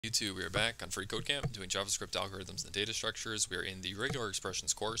YouTube, we are back on FreeCodeCamp doing JavaScript algorithms and data structures. We are in the regular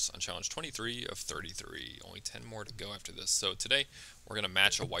expressions course on challenge 23 of 33. Only 10 more to go after this. So today we're going to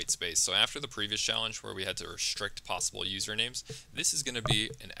match a white space. So after the previous challenge where we had to restrict possible usernames, this is going to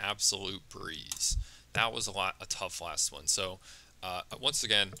be an absolute breeze. That was a tough last one. So once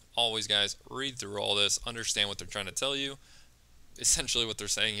again, always guys, read through all this, understand what they're trying to tell you. Essentially what they're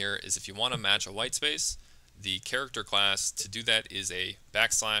saying here is if you want to match a white space, the character class to do that is a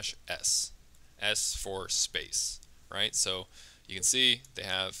 \s, S for space, right? So you can see they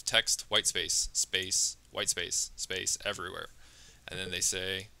have text, white space, space, white space, space everywhere. And then they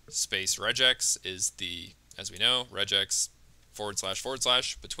say space regex is the, as we know, regex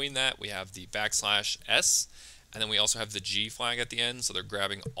 // Between that, we have the \s, and then we also have the G flag at the end, so they're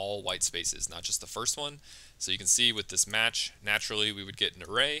grabbing all white spaces, not just the first one. So you can see with this match, naturally we would get an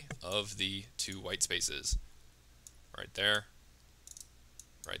array of the two white spaces. Right there,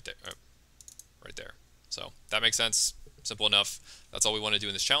 right there, right there. So that makes sense. Simple enough. That's all we want to do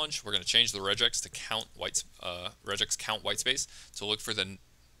in this challenge. We're going to change the regex to count regex count white space to look for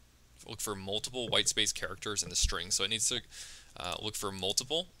multiple white space characters in the string. So it needs to look for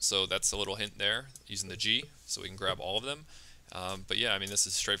multiple. So that's a little hint there using the G, so we can grab all of them. But yeah, I mean this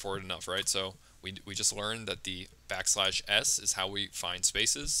is straightforward enough, right? So we just learned that the \s is how we find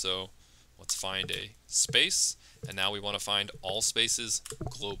spaces. So let's find a space. And now we want to find all spaces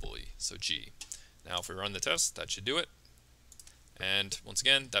globally, so G. Now if we run the test, that should do it. And once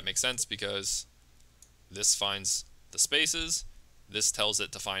again, that makes sense because this finds the spaces, this tells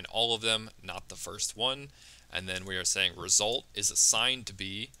it to find all of them, not the first one. And then we are saying result is assigned to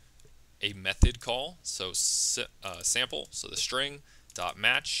be a method call, so sample, so the string, dot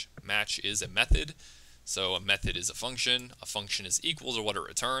match, match is a method. So a method is a function is equal to what it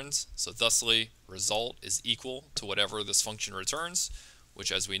returns, so thusly result is equal to whatever this function returns,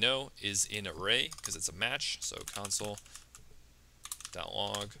 which as we know is in array because it's a match, so console.log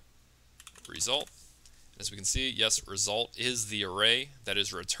result. As we can see, yes, result is the array that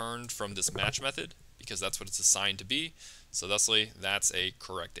is returned from this match method because that's what it's assigned to be, so thusly that's a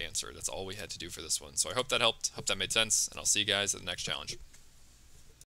correct answer. That's all we had to do for this one. So I hope that helped, hope that made sense, and I'll see you guys at the next challenge.